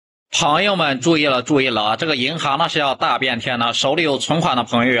朋友们注意了，注意了啊！这个银行呢是要大变天的，手里有存款的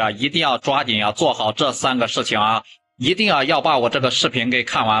朋友啊，一定要抓紧啊，做好这3个事情啊！一定要把我这个视频给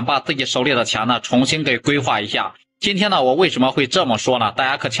看完，把自己手里的钱呢重新给规划一下。今天呢，我为什么会这么说呢？大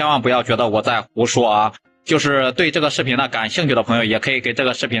家可千万不要觉得我在胡说啊！就是对这个视频呢感兴趣的朋友，也可以给这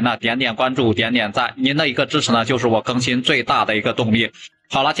个视频呢点点关注，点点赞。您的一个支持呢，就是我更新最大的一个动力。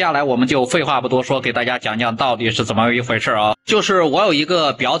好了，接下来我们就废话不多说，给大家讲讲到底是怎么一回事啊。就是我有一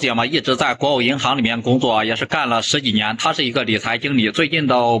个表姐嘛，一直在国有银行里面工作，也是干了10几年，她是一个理财经理，最近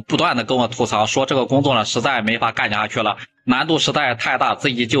都不断的跟我吐槽说这个工作呢实在没法干下去了，难度实在太大，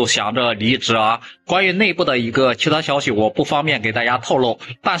自己就想着离职啊。关于内部的一个其他消息我不方便给大家透露，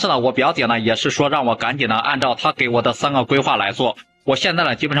但是呢我表姐呢也是说让我赶紧的按照她给我的3个规划来做。我现在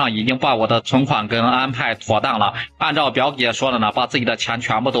呢基本上已经把我的存款跟安排妥当了，按照表姐说的呢把自己的钱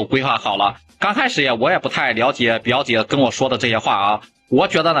全部都规划好了。刚开始我也不太了解表姐跟我说的这些话啊，我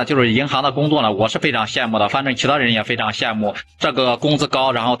觉得呢就是银行的工作呢我是非常羡慕的，反正其他人也非常羡慕，这个工资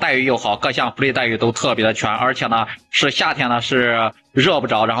高，然后待遇又好，各项福利待遇都特别的全，而且呢是夏天呢是热不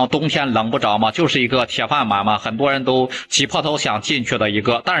着，然后冬天冷不着嘛，就是一个铁饭碗嘛，很多人都挤破头想进去的一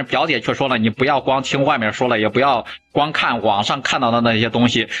个。但是表姐却说了，你不要光听外面说了，也不要光看网上看到的那些东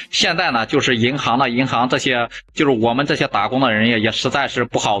西，现在呢就是银行这些，就是我们这些打工的人也实在是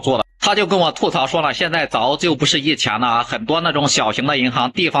不好做的。他就跟我吐槽说了，现在早就不是以前了啊，很多那种小型的银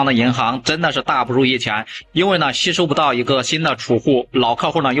行、地方的银行真的是大不如以前，因为呢吸收不到一个新的储户，老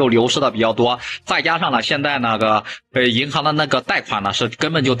客户呢又流失的比较多，再加上呢现在那个银行的那个贷款呢是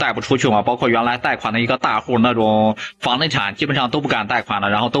根本就贷不出去嘛，包括原来贷款的一个大户那种房地产基本上都不敢贷款了，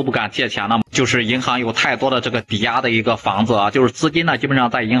然后都不敢借钱了，就是银行有太多的这个抵押的一个房子啊，就是资金呢基本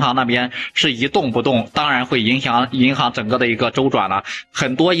上在银行那边是一动不动，当然会影响银行整个的一个周转了，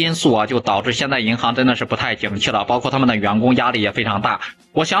很多因素啊就导致现在银行真的是不太景气了，包括他们的员工压力也非常大。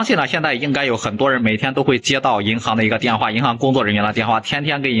我相信呢现在应该有很多人每天都会接到银行的一个电话，银行工作人员的电话，天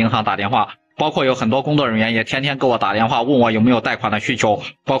天给银行打电话，包括有很多工作人员也天天给我打电话问我有没有贷款的需求，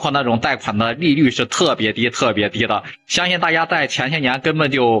包括那种贷款的利率是特别低的，相信大家在前些年根本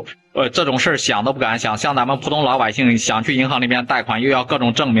就这种事想都不敢想，像咱们普通老百姓想去银行里面贷款，又要各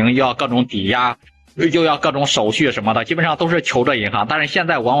种证明，又要各种抵押，又要各种手续什么的，基本上都是求着银行。但是现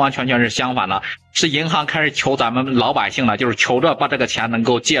在完完全全是相反了，是银行开始求咱们老百姓了，就是求着把这个钱能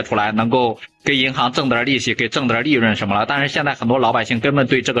够借出来，能够给银行挣点利息，给挣点利润什么了。但是现在很多老百姓根本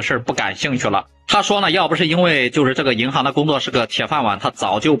对这个事儿不感兴趣了。他说呢，要不是因为就是这个银行的工作是个铁饭碗，他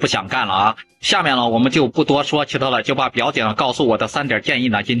早就不想干了啊。下面呢我们就不多说其他了，就把表姐呢告诉我的3点建议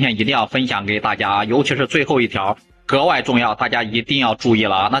呢，今天一定要分享给大家啊，尤其是最后一条格外重要，大家一定要注意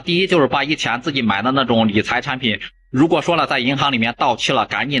了啊！那第一就是把以前自己买的那种理财产品，如果说了在银行里面到期了，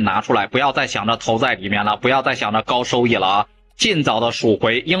赶紧拿出来，不要再想着投在里面了，不要再想着高收益了啊！尽早的赎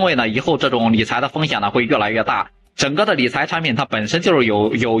回，因为呢以后这种理财的风险呢会越来越大。整个的理财产品它本身就是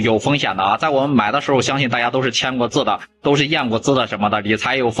有风险的啊，在我们买的时候相信大家都是签过字的，都是验过资的什么的，理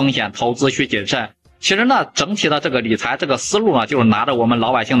财有风险，投资需谨慎。其实呢整体的这个理财这个思路呢，就是拿着我们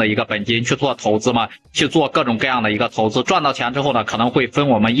老百姓的一个本金去做投资嘛，去做各种各样的一个投资，赚到钱之后呢可能会分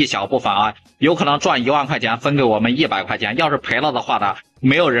我们一小部分啊，有可能赚1万块钱分给我们100块钱，要是赔了的话呢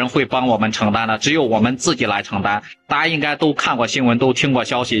没有人会帮我们承担的，只有我们自己来承担。大家应该都看过新闻，都听过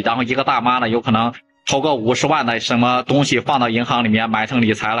消息，然后一个大妈呢有可能投个50万的什么东西放到银行里面买成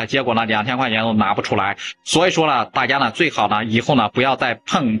理财了，结果呢2000块钱都拿不出来。所以说呢大家呢最好呢以后呢不要再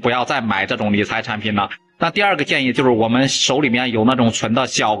碰，不要再买这种理财产品了。那第二个建议就是我们手里面有那种存的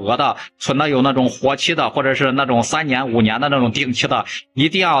小额的，存的有那种活期的，或者是那种3年5年的那种定期的，一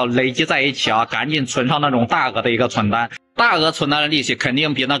定要累积在一起啊，赶紧存上那种大额的一个存单。大额存单的利息肯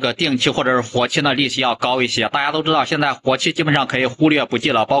定比那个定期或者是活期的利息要高一些。大家都知道现在活期基本上可以忽略不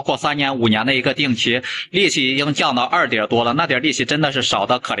计了，包括3年5年的一个定期，利息已经降到2点多了，那点利息真的是少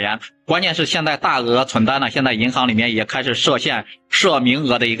得可怜。关键是现在大额存单呢，现在银行里面也开始设名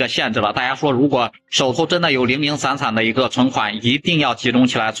额的一个限制了。大家说如果手头真的有零零散散的一个存款，一定要集中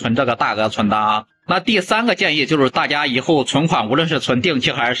起来存这个大额存单啊。那第3个建议就是大家以后存款无论是存定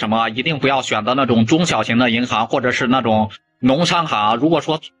期还是什么，一定不要选择那种中小型的银行或者是那种农商行，如果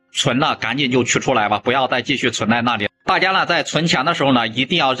说存了赶紧就取出来吧，不要再继续存在那里。大家呢在存钱的时候呢一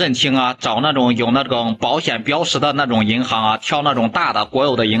定要认清啊，找那种有那种保险标识的那种银行啊，挑那种大的国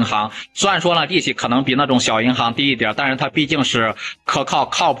有的银行。虽然说呢利息可能比那种小银行低一点，但是它毕竟是可靠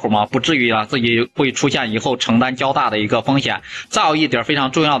靠谱嘛，不至于啊自己会出现以后承担较大的一个风险。再有一点非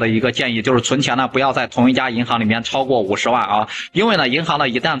常重要的一个建议就是存钱呢不要在同一家银行里面超过50万啊，因为呢银行呢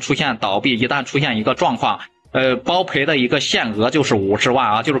一旦出现倒闭，一旦出现一个状况，包赔的一个限额就是50万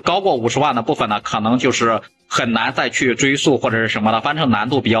啊，就是高过50万的部分呢，可能就是很难再去追诉或者是什么的，反正难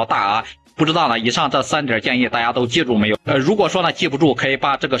度比较大啊。不知道呢，以上这3点建议大家都记住没有？如果说呢记不住，可以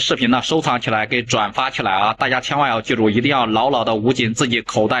把这个视频呢收藏起来，给转发起来啊！大家千万要记住，一定要牢牢的捂紧自己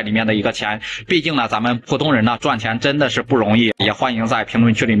口袋里面的一个钱，毕竟呢咱们普通人呢赚钱真的是不容易，也欢迎在评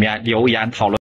论区里面留言讨论。